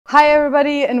Hi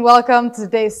everybody and welcome to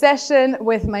today's session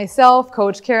with myself,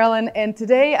 Coach Carolin, and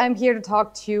today I'm here to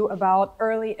talk to you about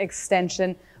early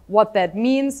extension, what that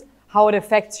means, how it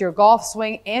affects your golf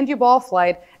swing and your ball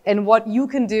flight, and what you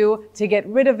can do to get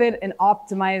rid of it and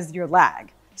optimize your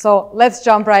lag. So let's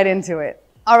jump right into it.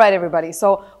 All right everybody,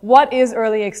 so what is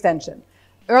early extension?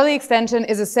 Early extension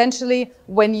is essentially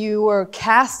when you are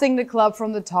casting the club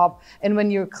from the top and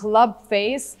when your club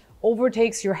face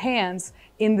overtakes your hands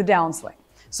in the downswing.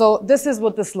 So this is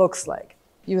what this looks like.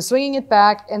 You're swinging it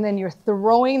back and then you're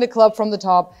throwing the club from the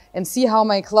top, and see how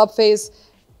my club face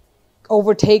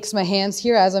overtakes my hands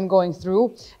here as I'm going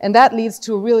through. And that leads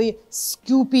to a really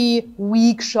scoopy,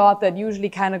 weak shot that usually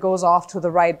kind of goes off to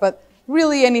the right, but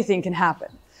really anything can happen.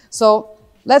 So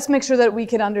let's make sure that we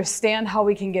can understand how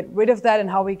we can get rid of that and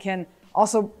how we can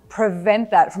also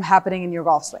prevent that from happening in your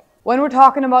golf swing. When we're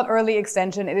talking about early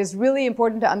extension, it is really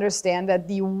important to understand that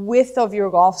the width of your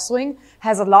golf swing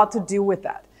has a lot to do with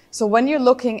that. So when you're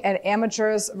looking at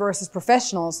amateurs versus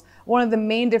professionals, one of the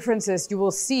main differences you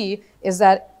will see is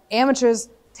that amateurs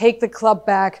take the club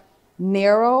back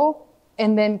narrow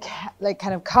and then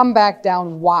kind of come back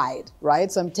down wide,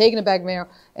 right? So I'm taking it back narrow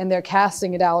and they're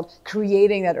casting it out,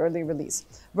 creating that early release.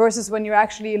 Versus when you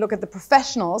actually look at the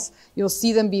professionals, you'll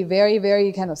see them be very,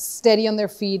 very kind of steady on their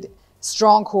feet,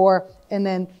 strong core, and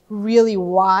then really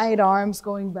wide arms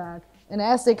going back. And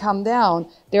as they come down,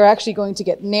 they're actually going to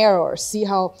get narrower. See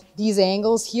how these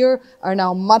angles here are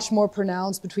now much more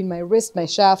pronounced between my wrist, my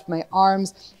shaft, my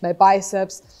arms, my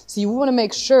biceps. So you want to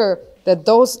make sure that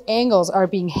those angles are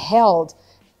being held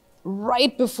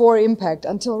right before impact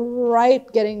until right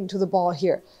getting to the ball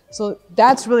here. So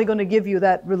that's really going to give you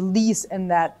that release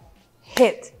and that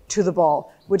hit to the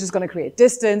ball, which is going to create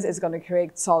distance. It's going to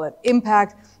create solid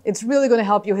impact. It's really going to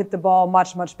help you hit the ball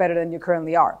much, much better than you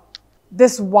currently are.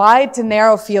 This wide to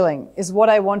narrow feeling is what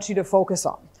I want you to focus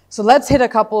on. So let's hit a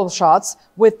couple of shots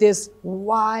with this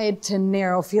wide to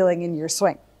narrow feeling in your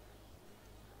swing.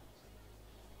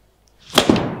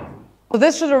 So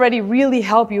this should already really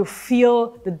help you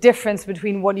feel the difference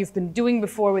between what you've been doing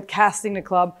before with casting the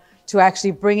club to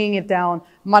actually bringing it down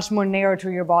much more narrow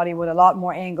to your body with a lot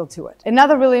more angle to it.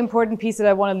 Another really important piece that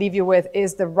I want to leave you with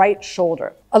is the right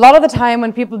shoulder. A lot of the time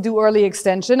when people do early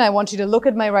extension, I want you to look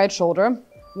at my right shoulder.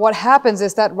 What happens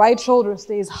is that right shoulder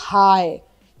stays high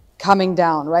coming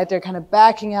down, right? They're kind of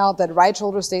backing out, that right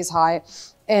shoulder stays high.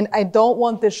 And I don't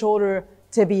want the shoulder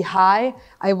to be high.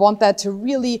 I want that to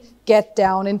really get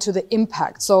down into the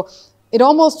impact. So it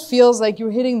almost feels like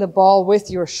you're hitting the ball with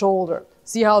your shoulder.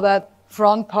 See how that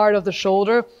front part of the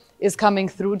shoulder is coming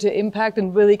through to impact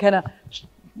and really kind of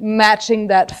matching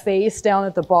that face down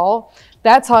at the ball.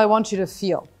 That's how I want you to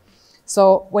feel.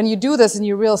 So when you do this in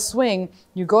your real swing,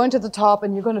 you're going to the top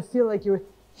and you're going to feel like you're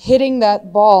hitting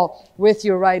that ball with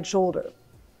your right shoulder.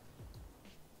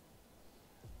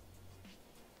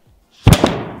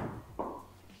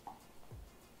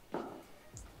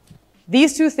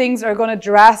 These two things are going to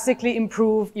drastically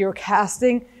improve your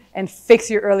casting and fix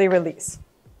your early release.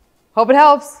 Hope it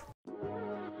helps.